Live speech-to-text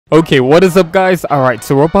Okay, what is up guys? Alright,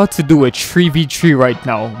 so we're about to do a 3v3 right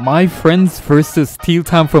now. My friends versus steal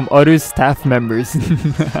time from other staff members.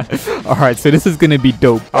 Alright, so this is gonna be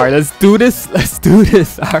dope. Alright, let's do this. Let's do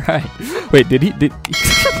this. Alright. Wait, did he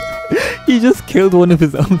he just killed one of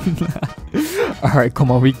his own. Alright,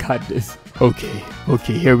 come on, we got this. Okay,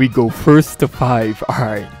 here we go. First to 5.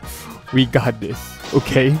 Alright. We got this.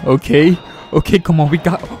 Okay, come on, we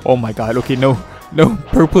got. Oh my god, okay, no,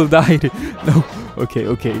 purple died. No. Okay,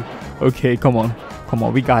 come on,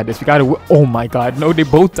 we got this. We got it. Oh my god, no, they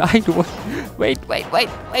both died. Wait.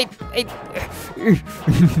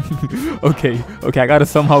 Okay, I gotta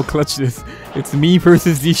somehow clutch this. It's me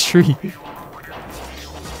versus these three.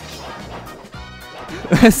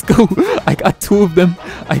 Let's go. I got two of them.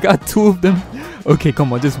 Okay,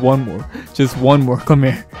 come on, just one more. Come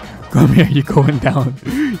here, you're going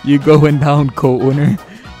down, co-owner.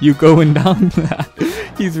 You going down.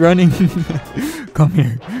 He's running. Come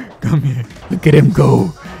here. Look at him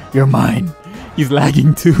go. You're mine. He's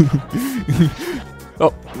lagging too.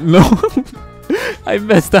 Oh no. I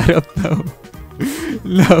messed that up now.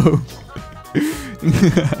 No.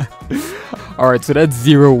 Alright, so that's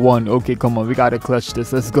 0-1. Okay, come on, we gotta clutch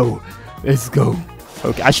this. Let's go.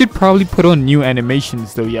 Okay, I should probably put on new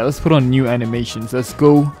animations though. Yeah, let's put on new animations. Let's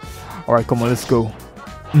go. Alright, come on, let's go.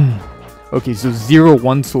 Okay, so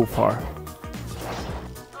 0-1 so far.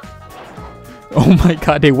 Oh my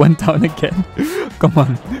god, they went down again. Come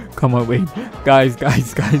on, wait. Guys.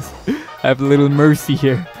 Have a little mercy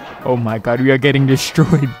here. Oh my god, we are getting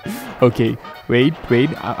destroyed. Okay, wait.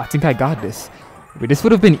 I think I got this. Wait, this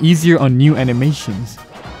would have been easier on new animations.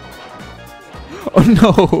 Oh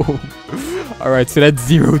no. Alright, so that's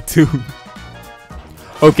 0-2.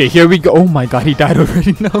 Okay, here we go. Oh my god, he died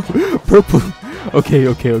already. No. Purple. Okay,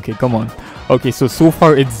 come on. Okay, so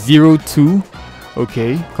far it's 0-2.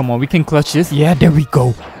 Okay, come on, we can clutch this. Yeah, there we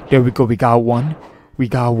go. We got one.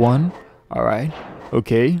 Alright.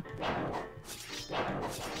 Okay.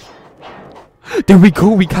 There we go.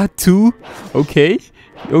 We got 2. Okay.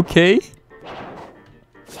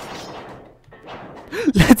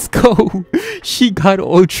 Let's go. She got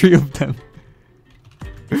all 3 of them.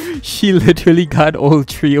 She literally got all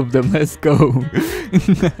 3 of them. Let's go.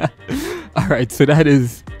 Alright, so that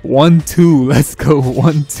is 1-2. Let's go.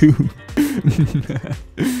 1-2.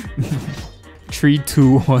 3,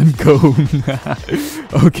 2, 1, go.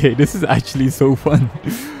 Okay, this is actually so fun.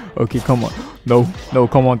 Okay, come on. No,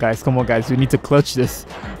 come on guys. We need to clutch this.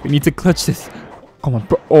 Come on,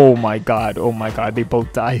 bro. Oh my god, they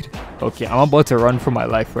both died. Okay, I'm about to run for my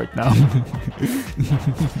life right now.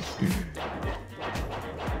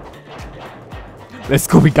 Let's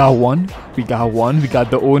go. We got one. We got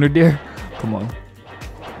the owner there. Come on.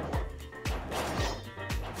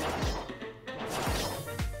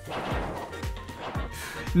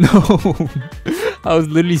 No. I was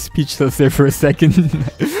literally speechless there for a second.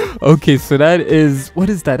 Okay, so that is... What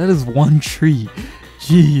is that? That is 1 tree.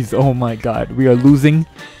 Jeez, oh my god. We are losing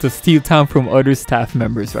to steal time from other staff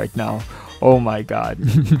members right now. Oh my god.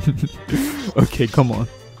 Okay, come on.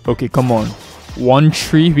 1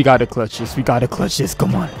 tree. We gotta clutch this.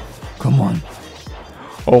 Come on.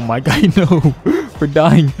 Oh my god, no. We're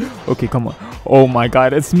dying. Okay, come on. Oh my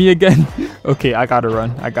god, it's me again. Okay, I gotta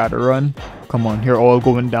run. Come on, you're all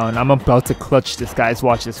going down. I'm about to clutch this, guys.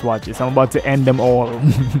 Watch this. I'm about to end them all.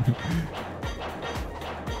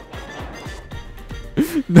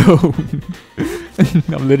 No.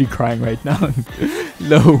 I'm literally crying right now.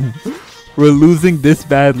 No. We're losing this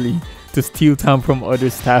badly to steal time from other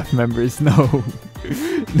staff members. No.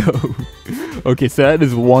 Okay, so that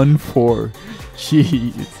is 1-4.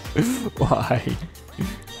 Jeez. Why?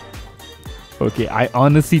 Okay, I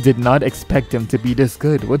honestly did not expect them to be this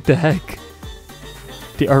good. What the heck?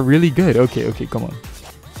 They are really good. Okay, come on.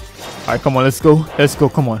 Alright, come on, let's go.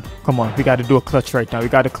 Come on. We gotta do a clutch right now. We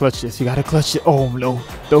gotta clutch this. Oh no.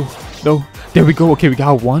 There we go. Okay, we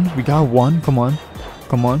got one. Come on.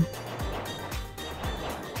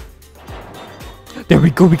 There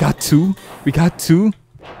we go. We got 2. We got 3.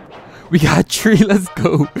 Let's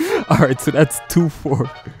go. Alright, so that's 2-4.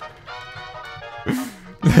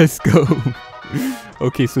 Let's go.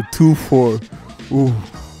 Okay, so 2-4. Ooh.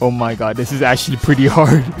 Oh my god, this is actually pretty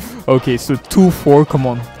hard. Okay, so 2-4. Come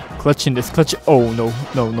on. Clutching this. Oh no.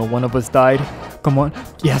 One of us died. Come on.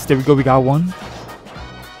 Yes, there we go. We got 1.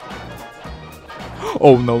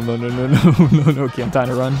 Oh no. Okay, I'm trying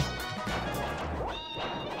to run.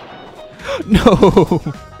 No.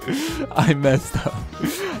 I messed up.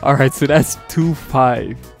 Alright, so that's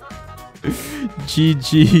 2-5.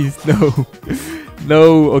 GG's.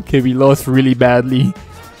 No. Okay, we lost really badly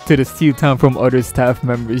to the steal time from other staff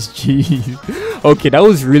members. Jeez. Okay, that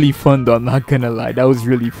was really fun though, I'm not gonna lie, that was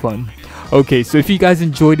really fun. Okay, so if you guys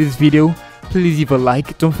enjoyed this video, please leave a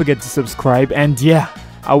like, don't forget to subscribe, and yeah,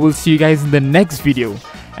 I will see you guys in the next video.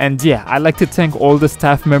 And yeah, I'd like to thank all the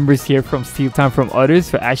staff members here from Steal Time from Others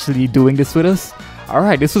for actually doing this with us.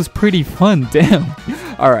 Alright, this was pretty fun, damn.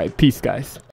 Alright, peace guys.